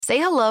Say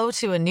hello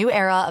to a new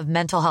era of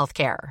mental health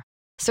care.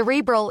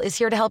 Cerebral is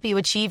here to help you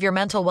achieve your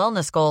mental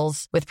wellness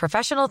goals with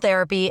professional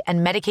therapy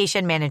and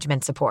medication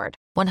management support.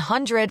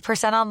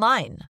 100%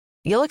 online.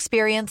 You'll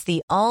experience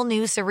the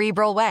all-new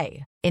Cerebral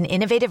Way, an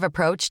innovative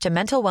approach to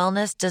mental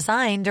wellness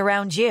designed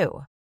around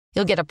you.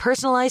 You'll get a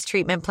personalized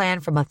treatment plan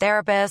from a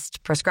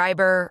therapist,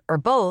 prescriber, or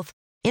both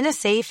in a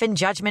safe and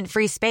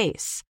judgment-free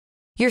space.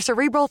 Your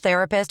Cerebral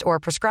therapist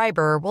or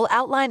prescriber will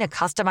outline a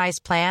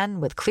customized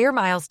plan with clear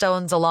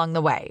milestones along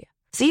the way,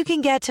 so you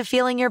can get to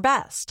feeling your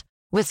best.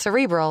 With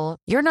Cerebral,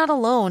 you're not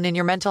alone in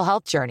your mental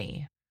health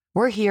journey.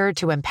 We're here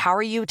to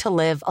empower you to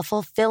live a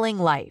fulfilling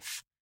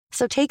life.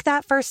 So take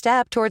that first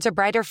step towards a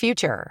brighter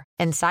future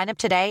and sign up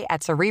today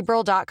at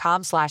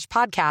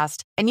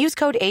Cerebral.com/podcast and use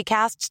code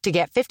ACAST to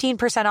get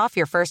 15% off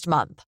your first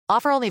month.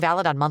 Offer only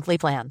valid on monthly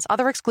plans.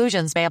 Other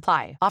exclusions may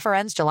apply. Offer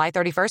ends July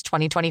 31st,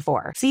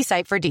 2024. See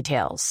site for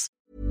details.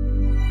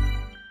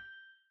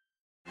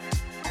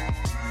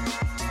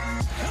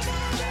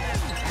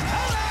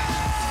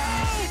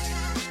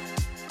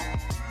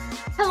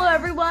 Hello,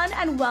 everyone,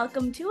 and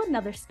welcome to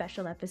another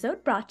special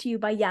episode brought to you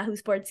by Yahoo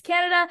Sports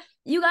Canada.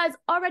 You guys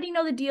already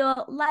know the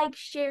deal. Like,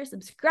 share,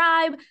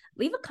 subscribe,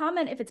 leave a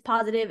comment if it's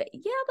positive.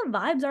 Yeah, the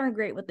vibes aren't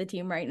great with the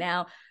team right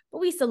now, but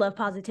we still love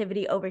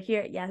positivity over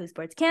here at Yahoo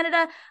Sports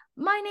Canada.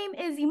 My name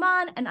is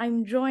Iman, and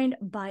I'm joined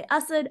by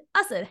Asad.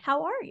 Asad,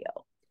 how are you?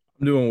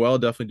 I'm doing well.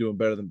 Definitely doing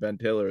better than Ben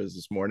Taylor is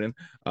this morning.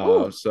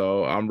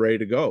 So I'm ready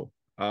to go.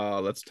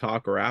 Let's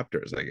talk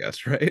Raptors, I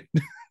guess, right?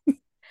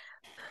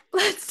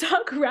 Let's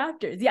talk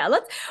Raptors. Yeah,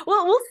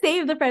 we'll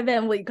save the Fred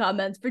VanVleet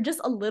comments for just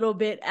a little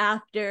bit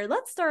after.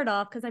 Let's start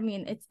off because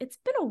it's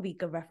been a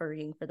week of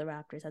refereeing for the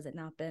Raptors, has it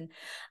not been?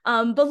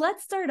 But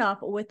let's start off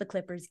with the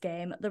Clippers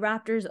game. The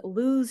Raptors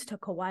lose to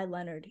Kawhi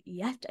Leonard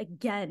yet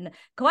again.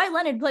 Kawhi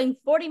Leonard playing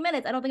 40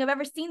 minutes. I don't think I've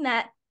ever seen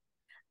that.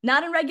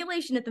 Not in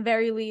regulation at the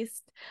very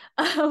least.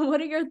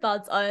 What are your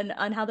thoughts on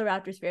how the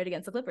Raptors fared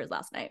against the Clippers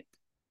last night?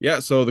 Yeah,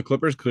 so the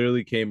Clippers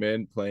clearly came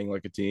in playing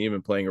like a team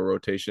and playing a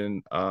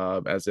rotation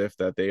as if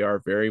that they are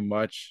very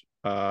much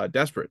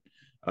desperate.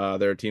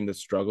 They're a team that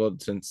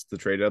struggled since the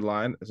trade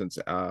deadline, since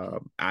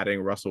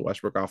adding Russell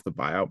Westbrook off the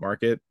buyout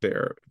market. They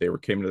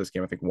came into this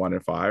game, I think,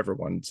 1-5 or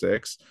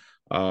 1-6.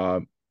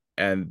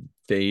 And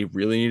they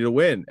really need to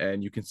win.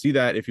 And you can see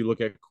that if you look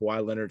at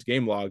Kawhi Leonard's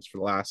game logs for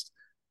the last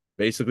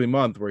basically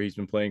month where he's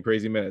been playing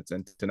crazy minutes.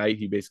 And tonight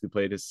he basically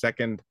played his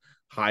second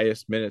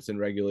highest minutes in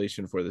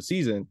regulation for the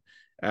season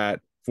at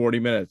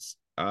 40 minutes.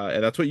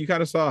 And that's what you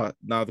kind of saw.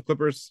 Now the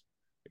Clippers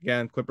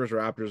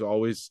Raptors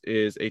always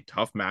is a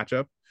tough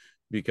matchup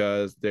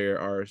because there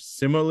are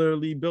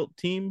similarly built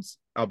teams,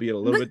 albeit a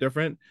little bit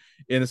different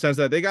in the sense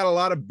that they got a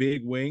lot of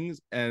big wings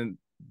and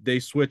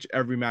they switch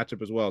every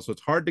matchup as well. So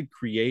it's hard to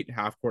create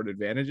half court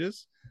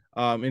advantages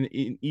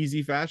in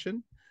easy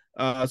fashion.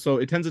 So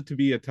it tends to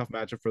be a tough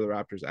matchup for the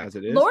Raptors as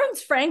it is.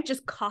 Lawrence Frank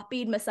just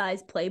copied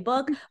Masai's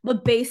playbook,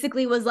 but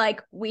basically was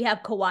like, we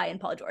have Kawhi and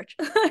Paul George.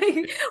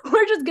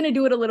 We're just going to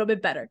do it a little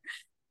bit better.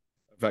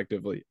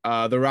 Effectively.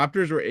 The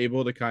Raptors were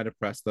able to kind of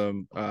press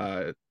them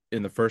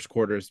in the first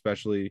quarter,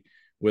 especially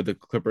with the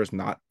Clippers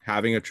not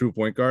having a true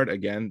point guard.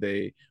 Again,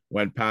 they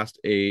went past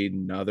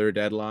another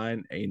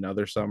deadline,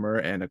 another summer,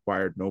 and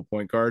acquired no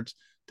point guards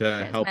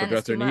to help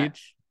address their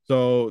needs.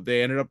 So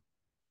they ended up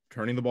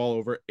turning the ball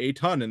over a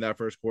ton in that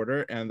first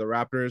quarter, and the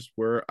Raptors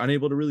were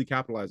unable to really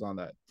capitalize on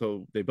that.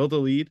 So they built a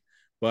lead,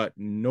 but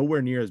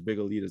nowhere near as big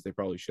a lead as they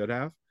probably should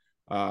have,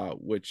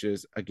 which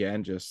is,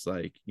 again, just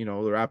like, the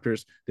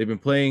Raptors, they've been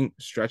playing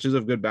stretches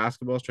of good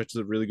basketball, stretches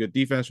of really good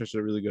defense, stretches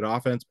of really good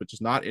offense, but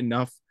just not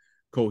enough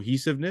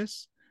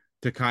cohesiveness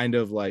to kind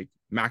of like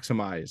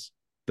maximize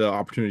the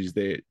opportunities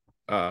they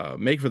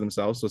make for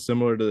themselves. So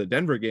similar to the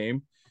Denver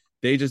game,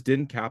 they just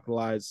didn't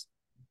capitalize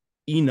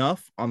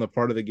enough on the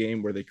part of the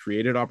game where they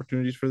created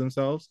opportunities for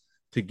themselves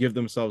to give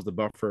themselves the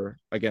buffer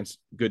against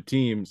good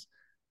teams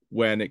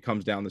when it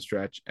comes down the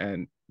stretch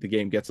and the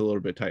game gets a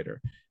little bit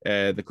tighter.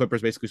 The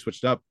Clippers basically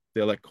switched up.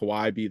 They let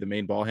Kawhi be the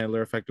main ball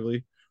handler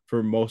effectively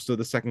for most of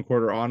the second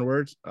quarter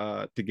onwards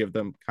to give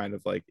them kind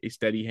of like a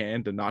steady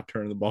hand to not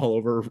turn the ball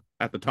over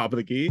at the top of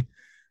the key.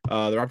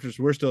 The Raptors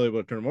were still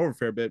able to turn them over a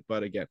fair bit,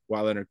 but again,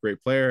 Kawhi Leonard,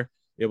 great player,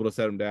 able to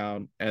set them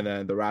down. And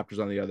then the Raptors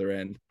on the other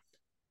end,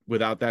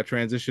 without that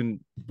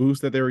transition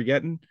boost that they were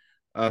getting,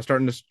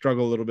 starting to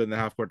struggle a little bit in the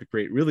half court to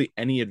create really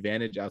any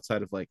advantage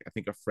outside of, like, I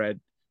think a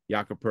Fred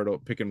Jakob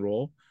Poeltl pick and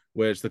roll,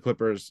 which the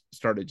Clippers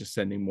started just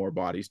sending more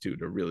bodies to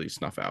really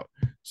snuff out.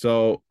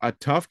 So a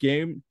tough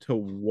game to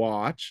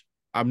watch.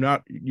 I'm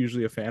not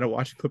usually a fan of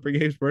watching Clipper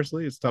games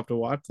personally. It's tough to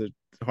watch. The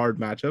hard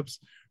matchups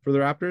for the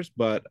Raptors,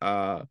 but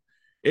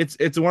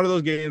it's one of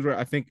those games where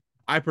I think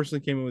I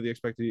personally came in with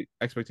the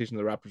expectation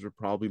the Raptors would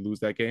probably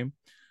lose that game.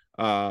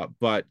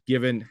 But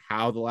given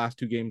how the last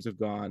two games have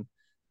gone,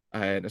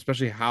 and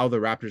especially how the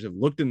Raptors have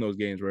looked in those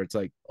games where it's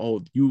like,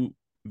 oh, you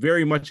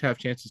very much have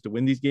chances to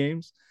win these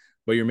games,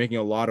 but you're making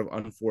a lot of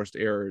unforced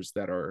errors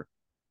that are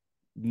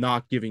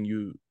not giving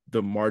you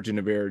the margin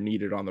of error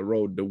needed on the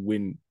road to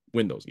win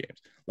those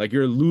games. Like,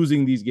 you're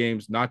losing these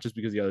games not just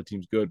because the other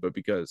team's good, but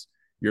because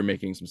you're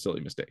making some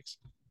silly mistakes.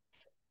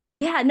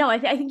 Yeah, no, I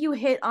think you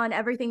hit on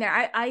everything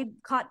there. I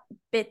caught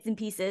bits and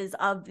pieces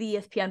of the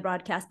ESPN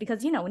broadcast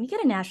because, you know, when you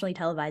get a nationally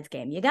televised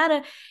game, you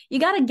gotta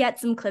get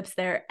some clips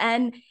there.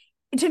 And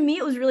to me,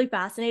 it was really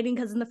fascinating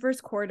because in the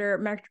first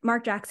quarter,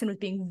 Mark Jackson was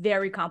being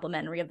very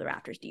complimentary of the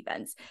Raptors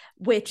defense,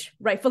 which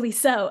rightfully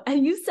so.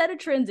 And you said a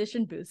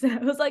transition boost. And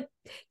I was like,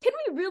 can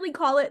we really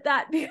call it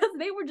that? Because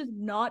they were just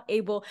not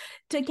able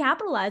to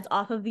capitalize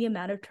off of the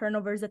amount of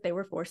turnovers that they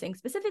were forcing,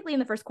 specifically in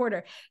the first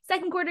quarter.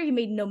 Second quarter, you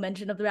made no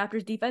mention of the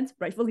Raptors defense,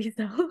 rightfully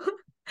so.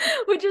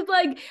 Which is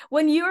like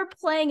when you're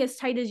playing as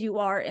tight as you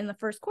are in the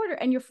first quarter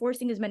and you're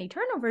forcing as many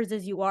turnovers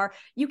as you are,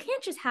 you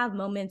can't just have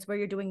moments where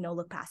you're doing no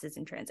look passes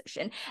in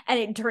transition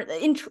and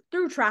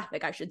through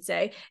traffic, I should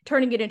say,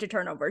 turning it into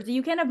turnovers.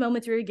 You can't have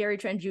moments where you're Gary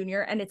Trent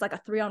Jr. and it's like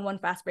a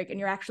 3-on-1 fast break and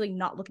you're actually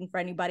not looking for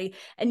anybody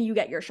and you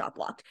get your shot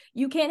blocked.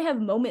 You can't have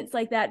moments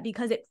like that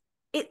because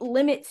it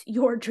limits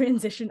your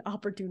transition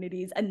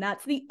opportunities. And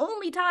that's the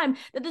only time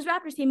that this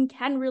Raptors team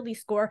can really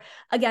score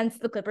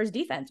against the Clippers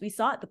defense. We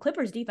saw it. The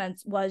Clippers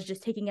defense was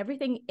just taking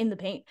everything in the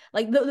paint.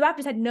 Like the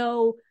Raptors had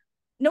no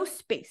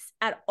space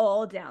at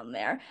all down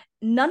there.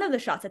 None of the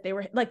shots that they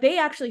were like, they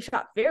actually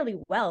shot fairly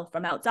well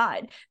from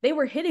outside. They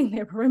were hitting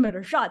their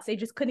perimeter shots. They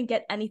just couldn't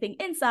get anything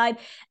inside.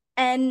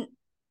 And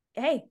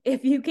hey,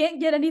 if you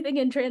can't get anything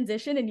in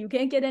transition and you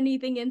can't get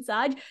anything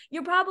inside,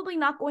 you're probably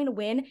not going to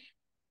win.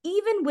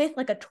 Even with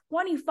like a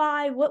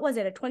 25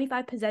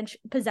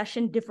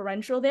 possession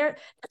differential there,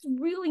 that's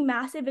really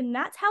massive. And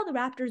that's how the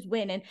Raptors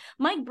win. And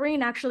Mike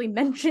Breen actually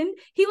mentioned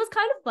he was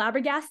kind of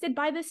flabbergasted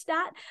by this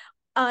stat,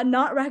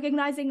 not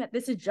recognizing that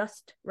this is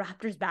just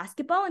Raptors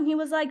basketball. And he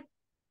was like,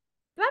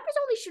 the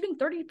Raptors only shooting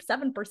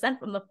 37%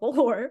 from the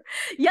floor,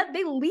 yet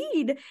they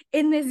lead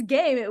in this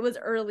game. It was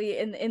early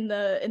in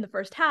the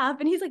first half,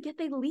 and he's like, yet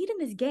they lead in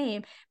this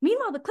game.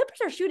 Meanwhile, the Clippers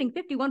are shooting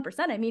 51%.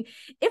 I mean,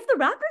 if the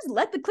Raptors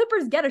let the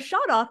Clippers get a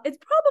shot off, it's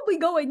probably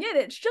going in.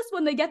 It's just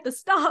when they get the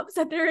stops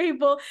that they're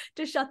able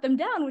to shut them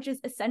down, which is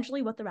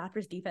essentially what the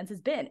Raptors defense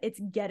has been.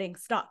 It's getting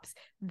stops.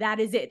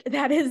 That is it.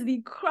 That is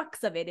the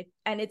crux of it.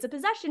 And it's a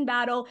possession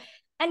battle.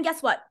 And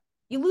guess what?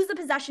 You lose the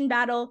possession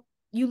battle,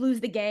 you lose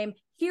the game.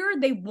 Here,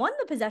 they won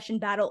the possession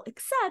battle,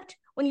 except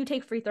when you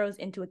take free throws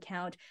into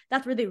account.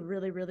 That's where they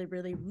really, really,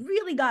 really,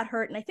 really got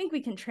hurt. And I think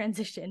we can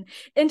transition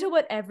into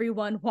what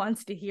everyone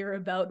wants to hear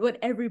about, what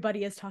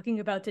everybody is talking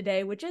about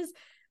today, which is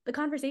the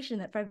conversation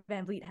that Fred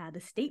VanVleet had,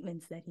 the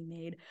statements that he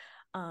made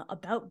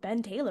about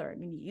Ben Taylor. I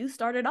mean, you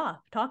started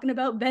off talking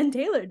about Ben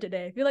Taylor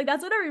today. I feel like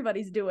that's what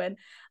everybody's doing.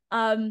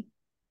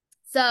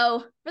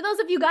 So for those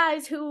of you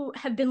guys who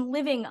have been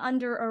living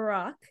under a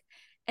rock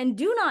and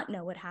do not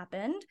know what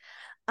happened,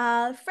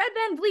 Fred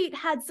VanVleet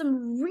had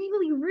some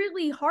really,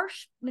 really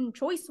harsh and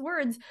choice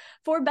words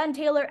for Ben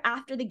Taylor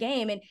after the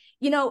game. And,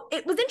 you know,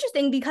 it was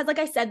interesting because, like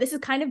I said, this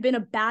has kind of been a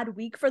bad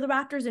week for the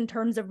Raptors in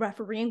terms of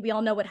refereeing. We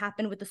all know what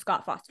happened with the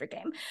Scott Foster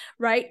game,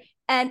 right?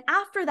 And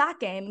after that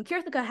game,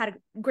 Kirthika had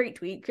a great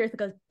tweet.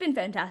 Kirthika's been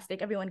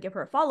fantastic. Everyone give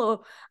her a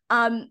follow.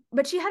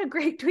 But she had a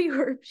great tweet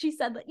where she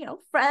said that, you know,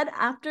 Fred,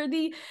 after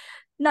the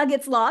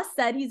Nuggets loss,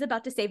 said he's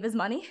about to save his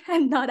money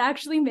and not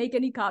actually make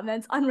any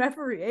comments on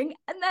refereeing.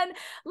 And then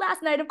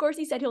last night, of course,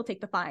 he said he'll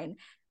take the fine.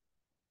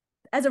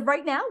 As of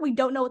right now, we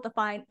don't know what the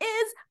fine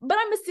is, but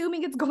I'm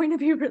assuming it's going to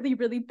be really,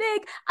 really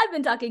big. I've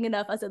been talking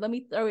enough. I said, let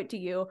me throw it to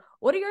you.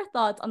 What are your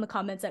thoughts on the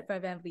comments that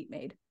Fred VanVleet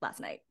made last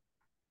night?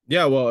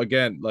 Yeah, well,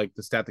 again, like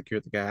the stat that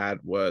Kirthika had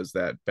was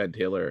that Ben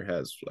Taylor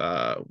has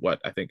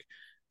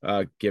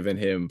given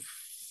him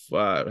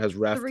has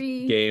ref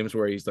games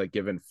where he's like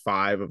given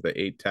 5 of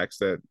the 8 techs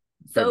that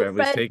Fred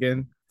VanVleet's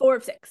taken. 4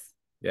 of 6.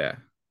 Yeah.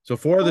 So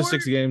 4 of the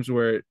 6 games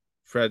where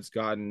Fred's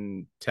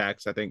gotten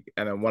techs, I think,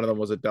 and then one of them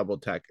was a double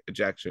tech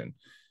ejection.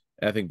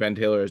 And I think Ben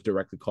Taylor has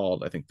directly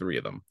called, I think, 3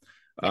 of them.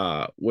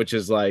 Which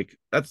is like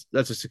that's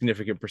a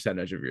significant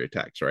percentage of your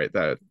attacks, right?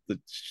 That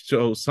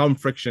shows some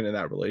friction in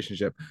that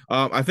relationship.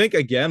 I think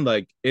again,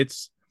 like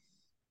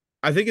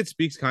I think it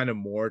speaks kind of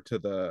more to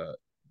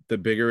the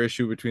bigger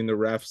issue between the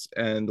refs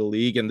and the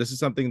league. And this is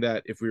something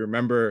that, if we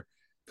remember,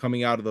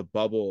 coming after the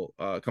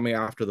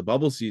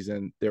bubble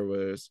season, there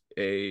was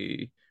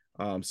a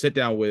sit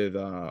down with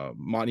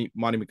Monty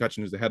McCutcheon,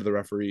 who's the head of the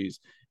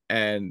referees,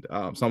 and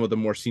some of the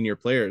more senior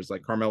players,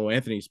 like Carmelo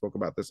Anthony spoke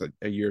about this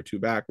a year or 2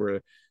 back,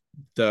 where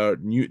there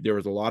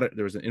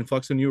was an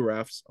influx of new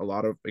refs, a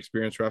lot of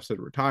experienced refs had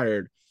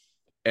retired,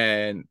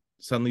 and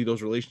suddenly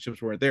those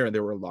relationships weren't there, and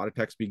there were a lot of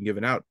techs being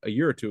given out a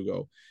year or 2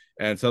 ago,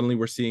 and suddenly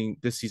we're seeing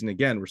this season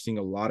again, we're seeing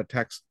a lot of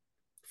techs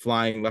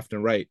flying left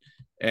and right.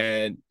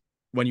 And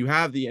when you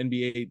have the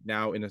NBA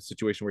now in a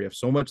situation where you have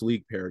so much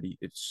league parity,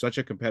 it's such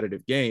a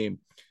competitive game,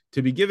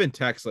 to be given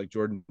techs like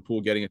Jordan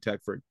Poole getting a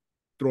tech for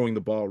throwing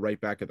the ball right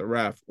back at the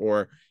ref,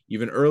 or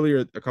even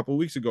earlier, a couple of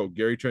weeks ago,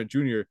 Gary Trent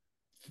Jr.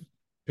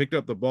 picked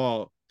up the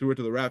ball, threw it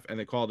to the ref, and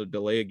they called a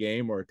delay a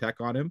game or a tech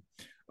on him.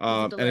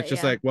 And it's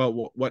just like,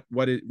 well, what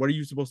are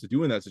you supposed to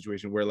do in that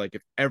situation where, like,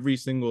 if every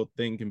single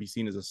thing can be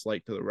seen as a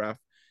slight to the ref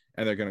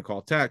and they're going to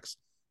call techs,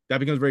 that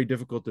becomes very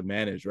difficult to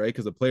manage, right?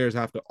 Because the players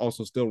have to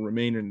also still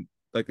remain in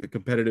like the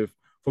competitive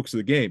focus of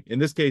the game. In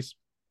this case,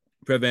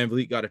 Fred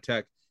VanVleet got a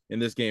tech in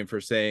this game for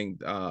saying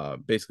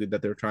basically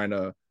that they're trying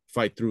to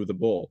fight through the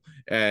bull.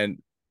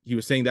 And he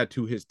was saying that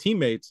to his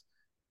teammates,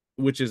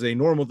 which is a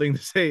normal thing to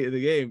say in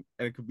the game,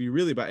 and it could be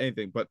really about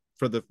anything. But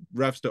for the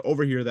refs to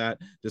overhear that,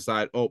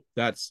 decide, oh,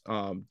 that's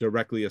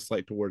directly a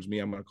slight towards me,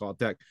 I'm going to call it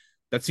tech.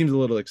 That seems a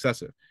little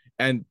excessive.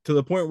 And to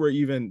the point where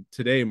even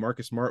today,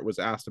 Marcus Smart was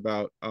asked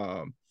about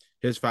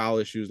his foul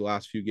issues the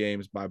last few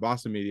games by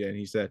Boston media, and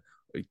he said,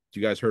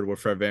 "You guys heard what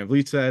Fred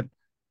VanVleet said?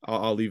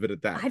 I'll leave it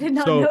at that." I did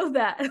not know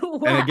that. Wow.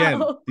 And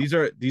again,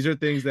 these are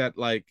things that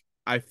like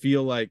I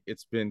feel like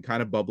it's been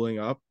kind of bubbling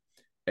up,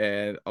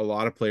 and a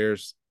lot of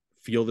players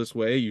feel this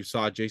way. You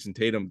saw Jason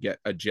Tatum get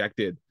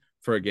ejected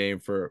for a game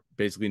for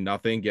basically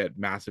nothing, get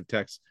massive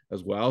techs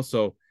as well.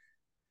 So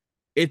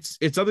it's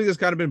something that's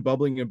kind of been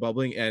bubbling,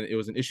 and it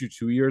was an issue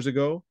 2 years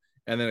ago,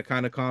 and then it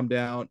kind of calmed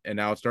down, and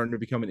now it's starting to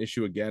become an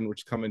issue again,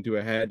 which is coming to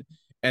a head.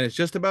 And it's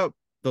just about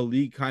the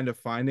league kind of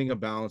finding a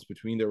balance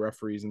between their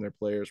referees and their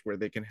players where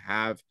they can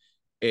have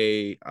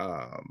where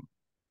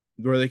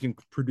they can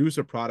produce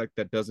a product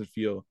that doesn't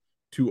feel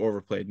too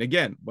overplayed. And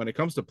again, when it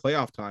comes to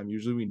playoff time,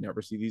 usually we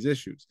never see these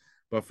issues.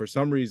 But for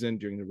some reason,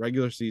 during the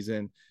regular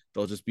season,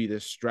 there'll just be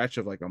this stretch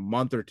of like a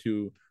month or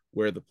two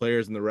where the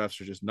players and the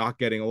refs are just not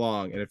getting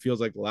along. And it feels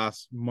like the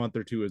last month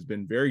or two has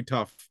been very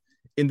tough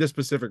in this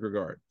specific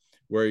regard,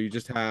 where you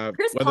just have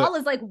Chris Paul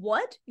is like,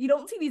 what? You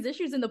don't see these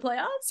issues in the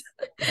playoffs?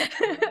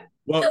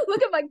 Well,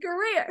 look at my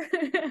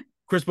career.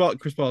 Chris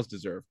Paul's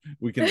deserved.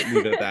 We can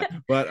leave it at that.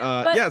 But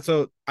yeah,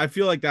 so I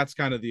feel like that's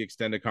kind of the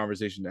extended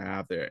conversation to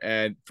have there.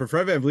 And for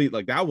Fred VanVleet,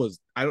 like that was,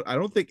 I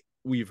don't think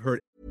we've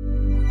heard.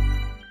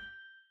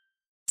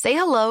 Say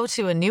hello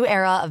to a new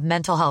era of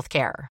mental health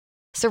care.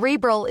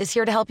 Cerebral is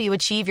here to help you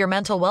achieve your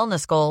mental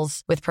wellness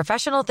goals with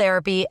professional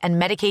therapy and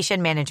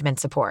medication management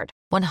support.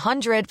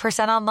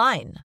 100%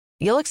 online.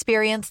 You'll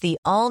experience the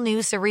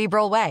all-new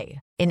Cerebral Way,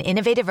 an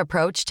innovative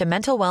approach to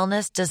mental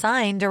wellness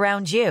designed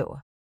around you.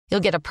 You'll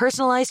get a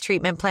personalized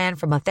treatment plan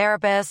from a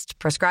therapist,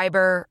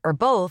 prescriber, or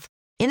both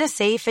in a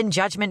safe and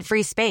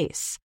judgment-free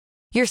space.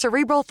 Your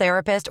Cerebral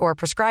therapist or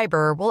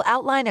prescriber will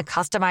outline a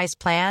customized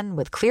plan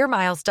with clear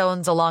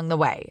milestones along the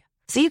way,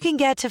 so you can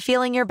get to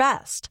feeling your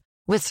best.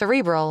 With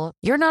Cerebral,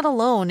 you're not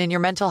alone in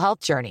your mental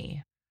health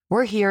journey.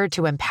 We're here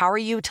to empower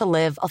you to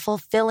live a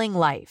fulfilling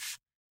life.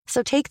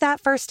 So take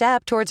that first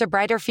step towards a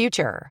brighter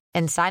future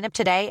and sign up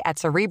today at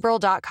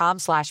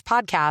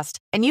Cerebral.com/podcast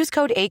and use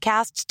code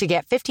ACAST to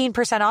get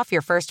 15% off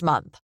your first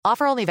month.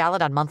 Offer only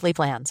valid on monthly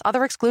plans.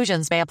 Other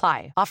exclusions may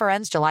apply. Offer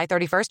ends July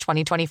 31st,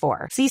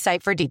 2024. See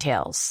site for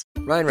details.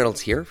 Ryan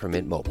Reynolds here from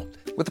Mint Mobile.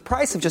 With the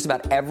price of just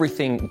about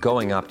everything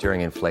going up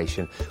during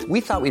inflation, we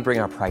thought we'd bring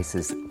our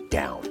prices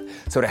down.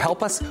 So to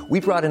help us, we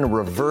brought in a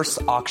reverse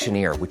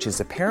auctioneer, which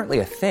is apparently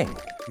a thing.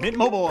 Mint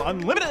Mobile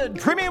Unlimited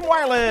Premium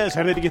Wireless.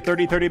 How to get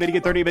 30, 30, bit to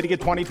get 30, bit to get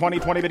 20,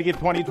 20, 20, bit to get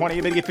 20, 20,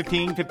 bit to get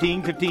 15,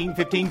 15, 15,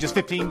 15, just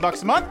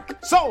 $15 a month?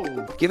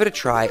 Sold! Give it a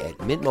try at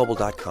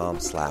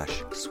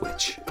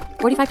mintmobile.com/switch.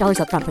 $45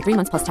 up front for 3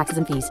 months plus taxes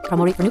and fees.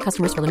 Promo rate for new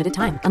customers for limited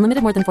time.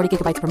 Unlimited more than 40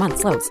 gigabytes per month.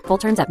 Slows full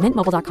terms at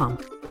mintmobile.com.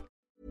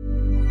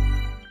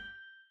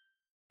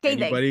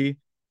 Anybody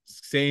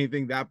say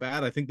anything that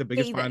bad? I think the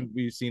biggest fine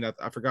we've seen,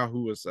 I forgot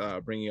who was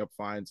bringing up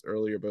fines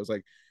earlier, but it was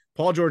like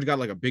Paul George got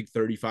like a big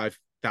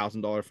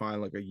 $35,000 fine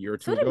like a year or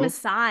two ago. So did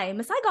Masai.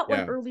 Masai got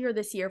one earlier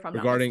this year, if I'm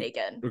not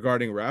mistaken.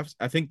 Regarding refs,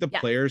 I think the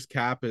players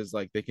cap is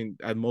like they can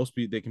at most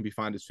they can be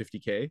fined as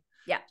 $50K.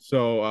 Yeah.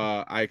 So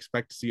I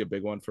expect to see a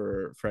big one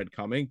for Fred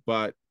coming,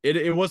 but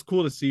it was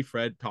cool to see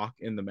Fred talk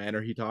in the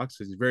manner he talks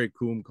because he's very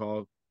calm,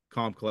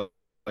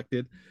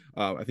 collected.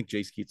 I think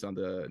Jace Keats on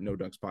the No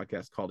Dunks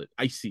podcast called it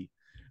icy.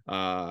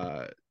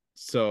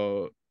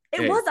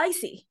 It was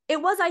icy.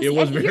 It was icy.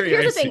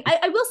 Here's the thing.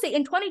 I will say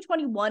in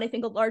 2021, I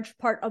think a large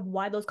part of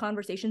why those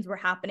conversations were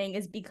happening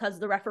is because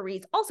the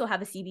referees also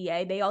have a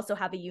CBA. They also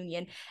have a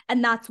union.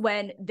 And that's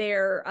when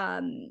their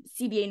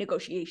CBA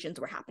negotiations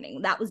were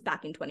happening. That was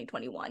back in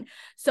 2021.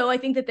 So I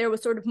think that there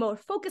was sort of more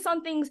focus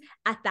on things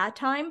at that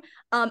time.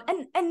 And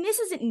this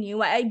isn't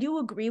new. I do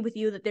agree with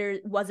you that there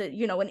was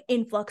an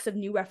influx of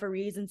new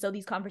referees. And so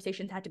these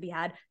conversations had to be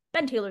had.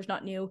 Ben Taylor's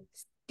not new.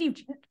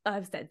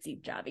 I've said Steve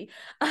Javie.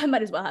 I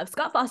might as well have.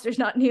 Scott Foster's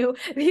not new.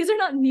 These are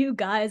not new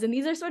guys. And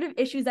these are sort of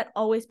issues that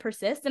always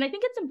persist. And I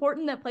think it's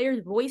important that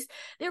players voice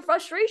their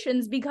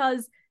frustrations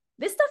because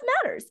this stuff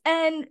matters.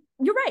 And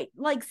you're right.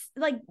 Like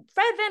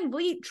Fred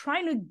VanVleet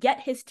trying to get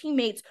his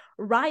teammates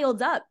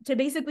riled up to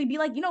basically be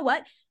like, you know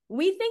what?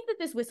 We think that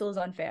this whistle is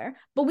unfair,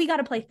 but we got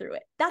to play through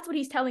it. That's what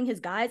he's telling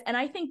his guys. And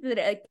I think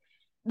that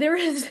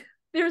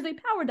there's a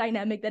power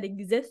dynamic that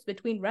exists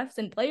between refs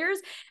and players.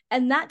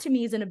 And that to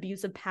me is an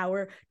abuse of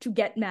power to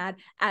get mad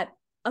at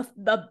a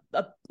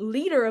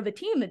leader of a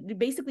team,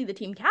 basically the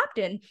team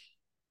captain,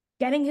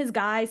 getting his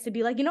guys to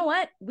be like, you know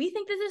what? We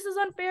think that this is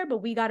unfair, but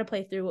we got to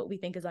play through what we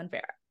think is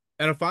unfair.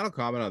 And a final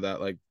comment on that,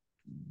 like,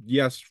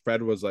 yes,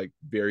 Fred was like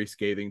very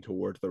scathing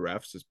towards the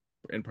refs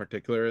in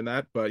particular in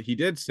that, but he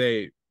did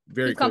say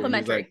very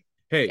complimentary. He's like,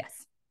 hey,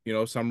 yes.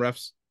 some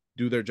refs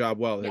do their job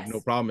well. They have no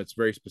Yes. problem. It's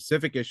very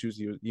specific issues.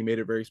 He made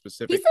it very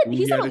specific.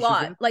 He said a issues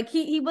lot. with. Like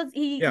he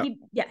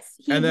yes.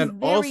 He And was then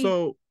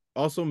very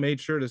also made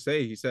sure to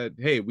say, he said,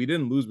 hey, we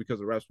didn't lose because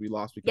of refs. We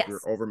lost because we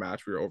yes. were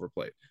overmatched. We were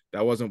overplayed.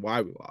 That wasn't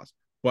why we lost.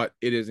 But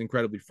it is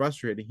incredibly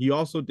frustrating. He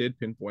also did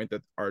pinpoint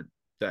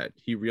that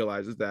he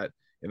realizes that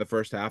in the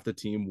first half, the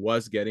team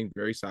was getting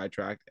very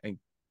sidetracked and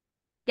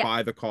Yeah.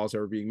 by the calls that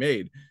were being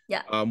made.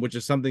 Yeah. Which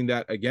is something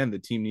that, again, the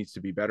team needs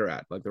to be better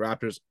at. Like, the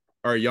Raptors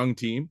are a young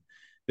team.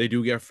 They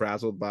do get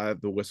frazzled by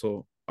the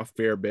whistle a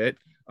fair bit.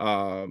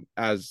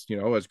 As you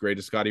know, as great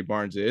as Scottie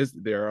Barnes is,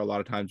 there are a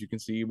lot of times you can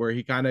see where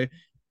he kind of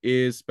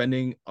is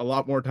spending a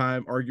lot more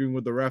time arguing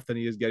with the ref than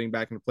he is getting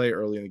back into play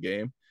early in the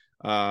game.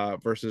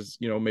 Versus,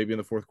 you know, maybe in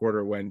the fourth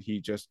quarter when he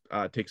just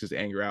takes his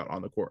anger out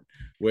on the court.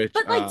 Which,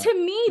 but like, to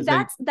me,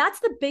 that's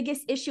the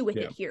biggest issue with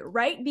Yeah. it here,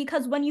 right?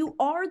 Because when you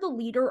are the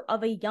leader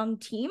of a young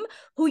team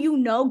who, you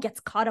know, gets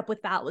caught up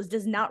with fouls,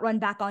 does not run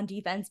back on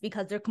defense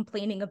because they're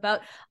complaining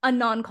about a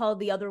non-call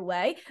the other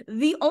way,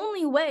 the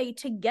only way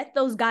to get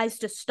those guys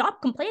to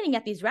stop complaining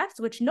at these refs,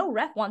 which no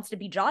ref wants to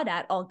be jawed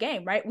at all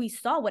game, right? We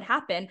saw what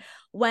happened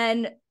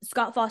when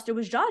Scott Foster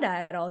was jawed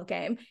at all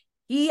game.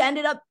 He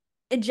ended up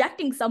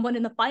ejecting someone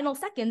in the final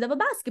seconds of a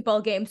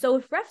basketball game. So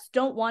if refs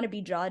don't want to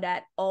be jawed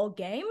at all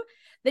game,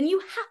 then you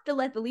have to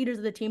let the leaders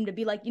of the team to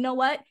be like, you know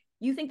what?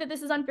 You think that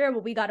this is unfair,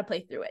 but we got to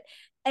play through it.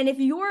 And if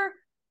you're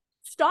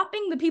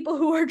stopping the people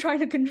who are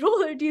trying to control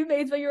their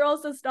teammates, but you're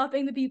also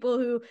stopping the people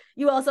who,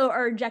 you also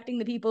are ejecting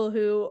the people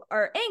who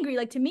are angry.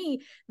 Like, to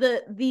me,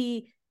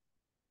 the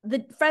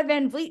Fred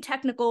VanVleet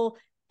technical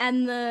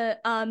and the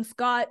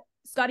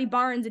Scottie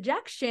Barnes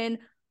ejection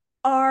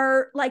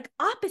are like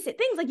opposite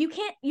things. Like, you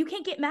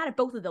can't get mad at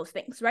both of those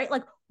things, right?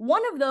 Like,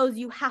 one of those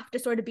you have to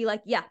sort of be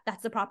like, yeah,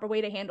 that's the proper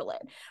way to handle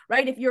it,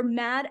 right? If you're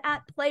mad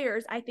at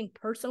players, I think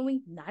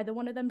personally neither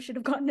one of them should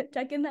have gotten a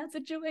tech in that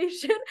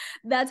situation.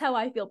 That's how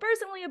I feel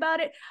personally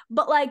about it.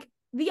 But like,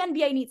 the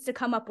NBA needs to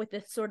come up with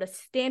this sort of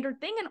standard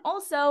thing. And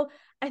also,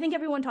 I think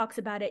everyone talks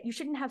about it. You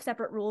shouldn't have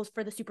separate rules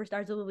for the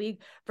superstars of the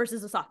league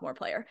versus a sophomore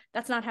player.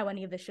 That's not how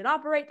any of this should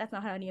operate. That's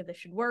not how any of this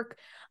should work.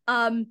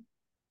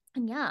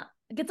 And yeah,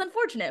 it gets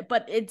unfortunate,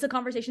 but it's a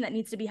conversation that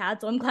needs to be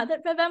had. So I'm glad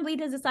that Fred VanVleet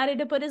has decided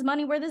to put his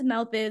money where his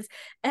mouth is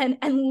and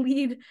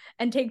lead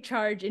and take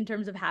charge in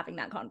terms of having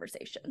that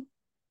conversation.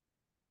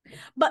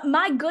 But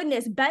my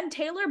goodness, Ben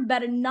Taylor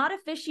better not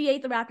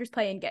officiate the Raptors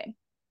play-in game.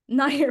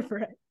 Not here for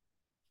it.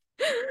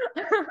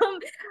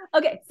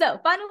 Okay, so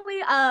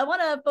finally, I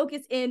want to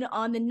focus in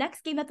on the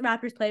next game that the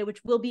Raptors play,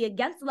 which will be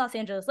against the Los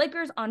Angeles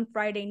Lakers on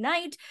Friday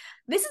night.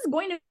 This is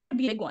going to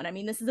be a big one. I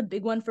mean, this is a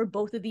big one for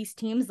both of these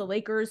teams. The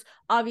Lakers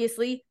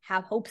obviously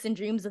have hopes and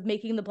dreams of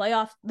making the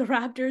playoffs. The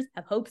Raptors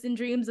have hopes and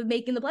dreams of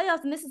making the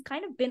playoffs, and this has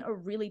kind of been a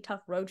really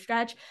tough road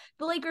stretch.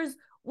 The Lakers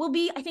will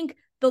be, I think,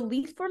 the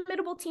least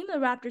formidable team the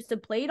Raptors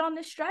have played on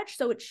this stretch,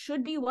 so it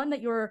should be one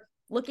that you're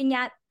looking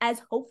at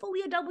as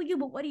hopefully a W.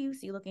 But what do you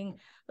see looking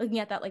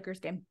at that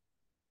Lakers game?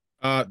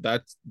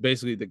 That's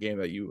basically the game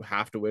that you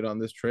have to win on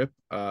this trip.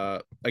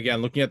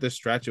 Again, looking at this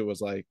stretch, it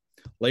was like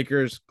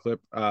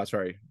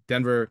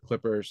Denver,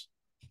 Clippers,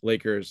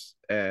 Lakers,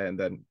 and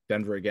then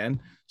Denver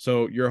again.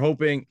 So you're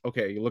hoping,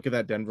 okay, you look at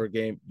that Denver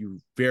game, you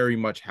very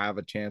much have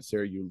a chance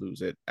there. You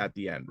lose it at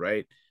the end,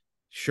 right?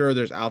 Sure,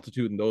 there's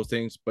altitude and those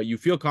things, but you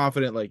feel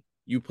confident, like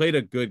you played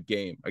a good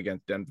game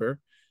against Denver.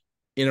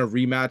 In a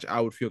rematch, I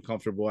would feel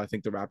comfortable. I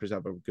think the Raptors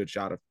have a good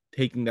shot of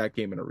taking that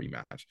game in a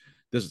rematch.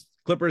 This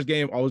Clippers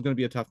game, always going to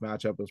be a tough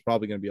matchup. It's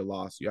probably going to be a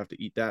loss. You have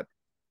to eat that.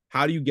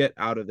 How do you get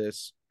out of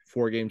this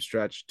 4-game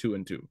stretch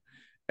 2-2?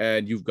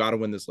 And you've got to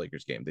win this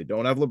Lakers game. They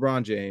don't have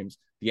LeBron James.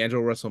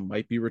 D'Angelo Russell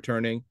might be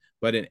returning.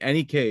 But in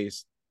any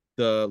case,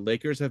 the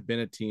Lakers have been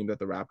a team that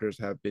the Raptors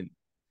have been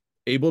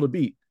able to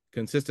beat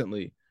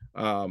consistently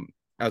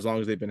as long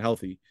as they've been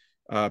healthy.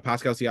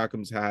 Pascal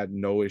Siakam's had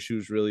no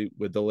issues really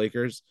with the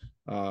Lakers.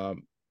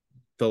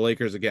 The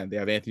Lakers, again, they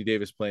have Anthony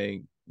Davis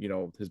playing,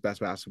 his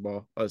best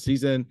basketball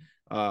season.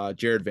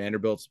 Jared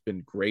Vanderbilt's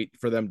been great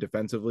for them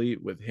defensively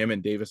with him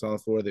and Davis on the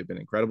floor. They've been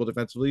incredible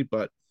defensively,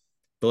 but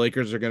the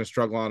Lakers are going to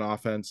struggle on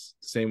offense,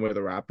 same way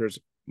the Raptors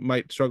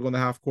might struggle in the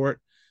half court.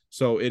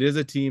 So it is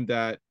a team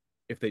that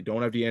if they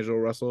don't have D'Angelo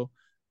Russell,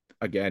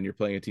 again, you're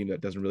playing a team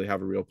that doesn't really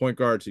have a real point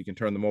guard, so you can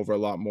turn them over a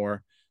lot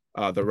more.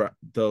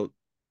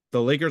 The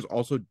Lakers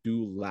also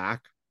do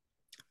lack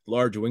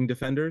large wing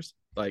defenders.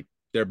 Like,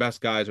 their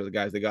best guys are the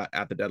guys they got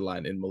at the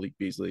deadline in Malik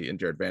Beasley and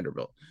Jared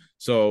Vanderbilt.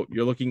 So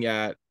you're looking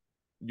at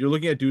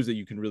dudes that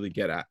you can really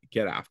get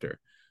after.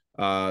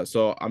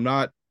 So I'm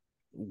not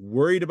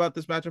worried about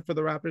this matchup for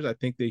the Raptors. I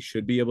think they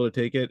should be able to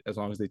take it as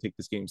long as they take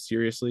this game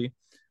seriously.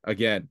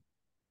 Again,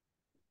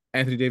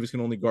 Anthony Davis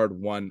can only guard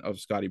one of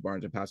Scottie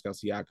Barnes and Pascal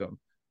Siakam.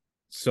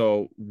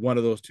 So one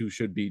of those two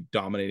should be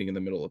dominating in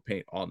the middle of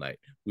paint all night.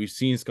 We've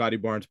seen Scottie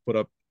Barnes put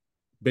up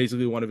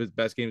basically one of his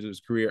best games of his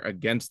career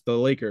against the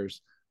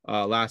Lakers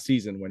last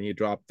season when he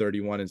dropped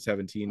 31 and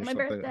 17 or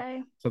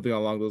something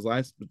along those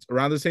lines. It's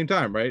around the same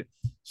time, right?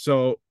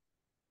 So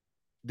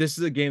this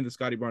is a game that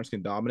Scottie Barnes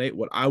can dominate.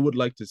 What I would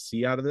like to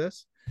see out of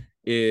this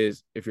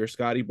is, if you're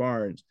Scottie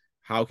Barnes,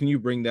 How can you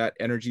bring that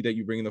energy that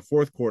you bring in the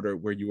fourth quarter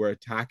where you are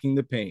attacking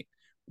the paint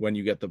when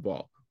you get the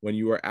ball, when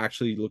you are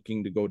actually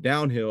looking to go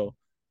downhill,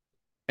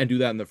 and do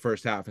that in the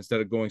first half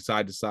instead of going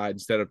side to side,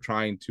 instead of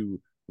trying to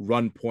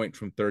run point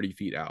from 30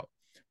 feet out,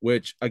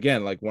 which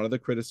again, like one of the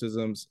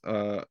criticisms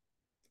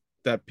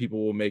that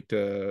people will make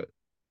to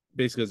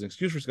basically as an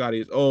excuse for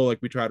Scotty is, oh, like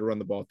we try to run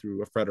the ball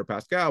through a Fred or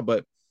Pascal,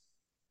 but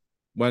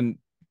when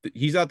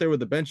he's out there with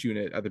the bench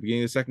unit at the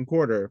beginning of the second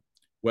quarter,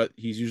 what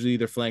he's usually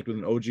either flanked with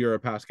an OG or a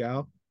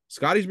Pascal.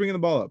 Scotty's bringing the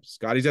ball up.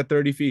 Scotty's at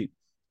 30 feet.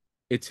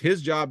 It's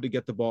his job to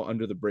get the ball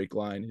under the break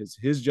line.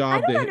 His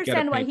job. I don't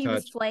understand why he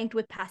was flanked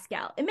with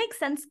Pascal. It makes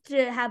sense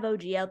to have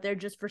OG out there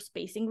just for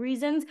spacing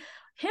reasons.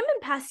 Him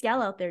and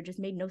Pascal out there just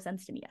made no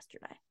sense to me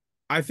yesterday.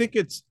 I think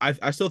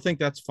I still think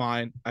that's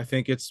fine. I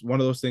think it's one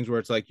of those things where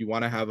it's like you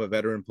want to have a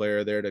veteran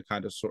player there to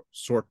kind of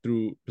sort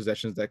through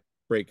possessions that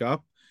break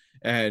up,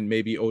 and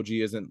maybe OG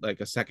isn't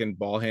like a second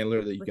ball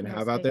handler that you can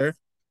have out there.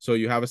 So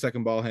you have a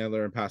second ball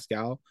handler in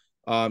Pascal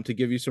to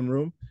give you some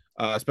room,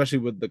 especially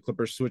with the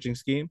Clippers switching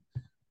scheme.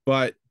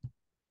 But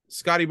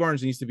Scotty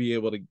Barnes needs to be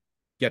able to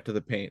get to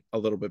the paint a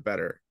little bit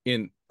better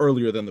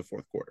earlier than the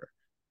fourth quarter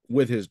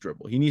with his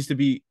dribble. He needs to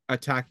be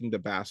attacking the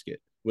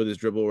basket with his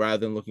dribble rather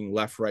than looking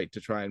left, right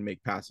to try and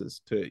make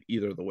passes to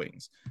either of the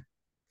wings.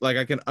 Like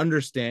I can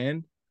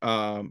understand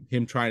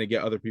him trying to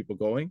get other people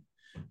going,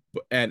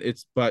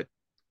 but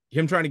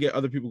him trying to get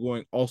other people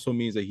going also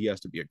means that he has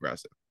to be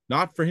aggressive,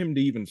 not for him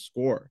to even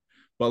score,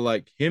 but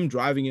like him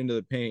driving into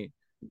the paint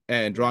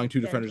and drawing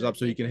two defenders up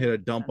so he can hit a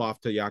dump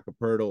off to Jakob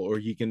Poeltl, or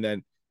he can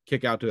then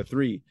kick out to a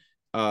three.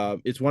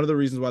 It's one of the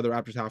reasons why the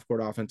Raptors half court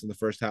offense in the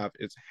first half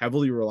is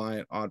heavily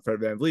reliant on Fred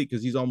VanVleet,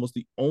 because he's almost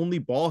the only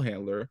ball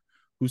handler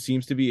who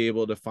seems to be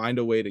able to find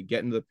a way to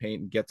get into the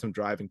paint and get some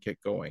drive and kick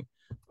going.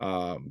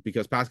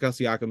 Because Pascal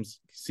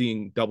Siakam's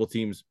seeing double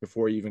teams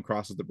before he even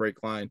crosses the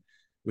break line,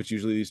 which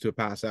usually leads to a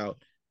pass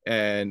out.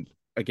 And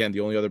again, the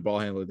only other ball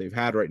handler they've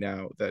had right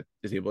now that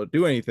is able to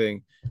do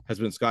anything has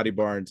been Scotty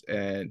Barnes,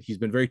 and he's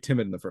been very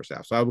timid in the first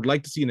half. So I would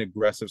like to see an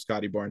aggressive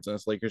Scotty Barnes in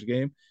this Lakers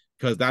game,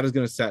 because that is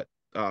going to set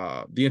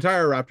the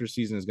entire Raptors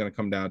season is going to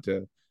come down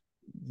to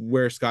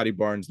where Scotty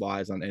Barnes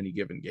lies on any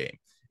given game.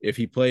 If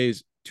he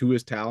plays to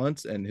his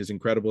talents and his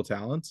incredible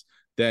talents,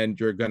 then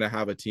you're going to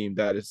have a team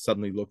that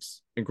suddenly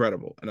looks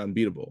incredible and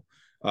unbeatable.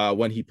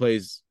 When he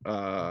plays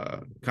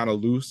kind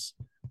of loose,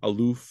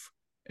 aloof,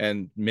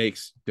 and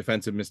makes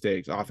defensive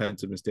mistakes,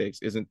 offensive mistakes,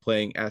 isn't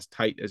playing as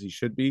tight as he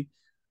should be,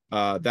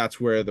 that's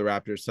where the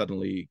Raptors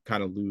suddenly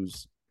kind of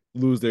lose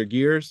their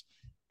gears,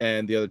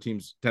 and the other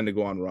teams tend to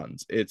go on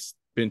runs. It's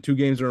been 2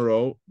 games in a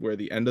row where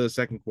the end of the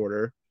second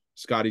quarter,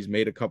 Scotty's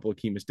made a couple of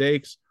key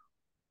mistakes,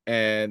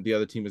 and the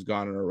other team has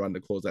gone on a run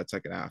to close that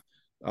second half.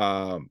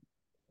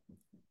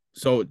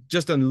 So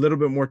just a little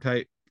bit more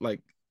tight.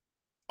 Like,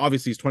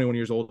 obviously he's 21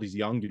 years old. He's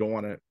young. You don't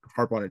want to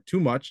harp on it too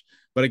much.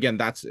 But again,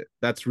 that's it.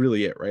 That's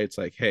really it, right? It's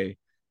like, hey,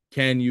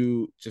 can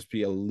you just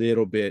be a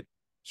little bit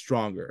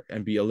stronger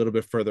and be a little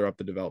bit further up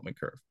the development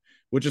curve?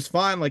 Which is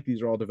fine. Like,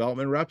 these are all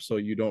development reps, so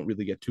you don't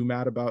really get too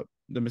mad about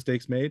the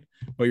mistakes made.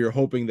 But you're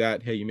hoping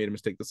that, hey, you made a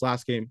mistake this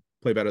last game,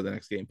 play better the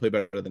next game, play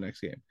better the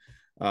next game.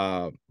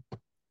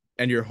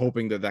 And you're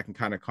hoping that can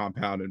kind of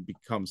compound and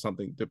become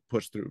something to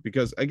push through.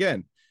 Because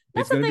again,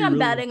 that's something I'm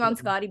betting on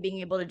Scotty being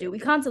able to do. We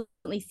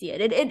constantly see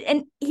it.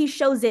 And he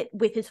shows it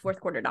with his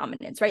fourth quarter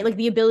dominance, right? Like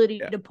the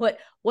ability to put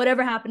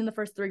whatever happened in the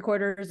first 3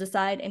 quarters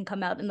aside and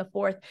come out in the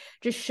fourth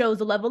just shows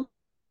the level of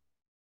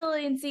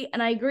resiliency.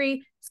 And I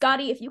agree,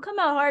 Scotty, if you come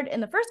out hard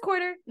in the first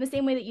quarter in the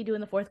same way that you do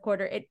in the fourth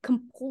quarter, it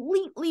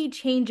completely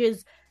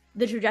changes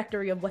the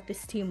trajectory of what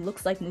this team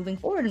looks like moving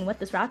forward and what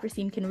this Raptors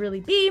team can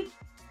really be.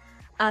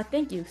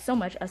 Thank you so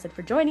much, Asad,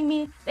 for joining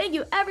me. Thank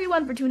you,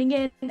 everyone, for tuning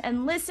in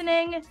and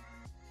listening.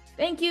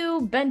 Thank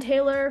you, Ben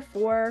Taylor,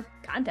 for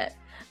content.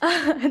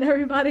 And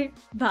everybody,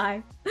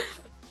 bye.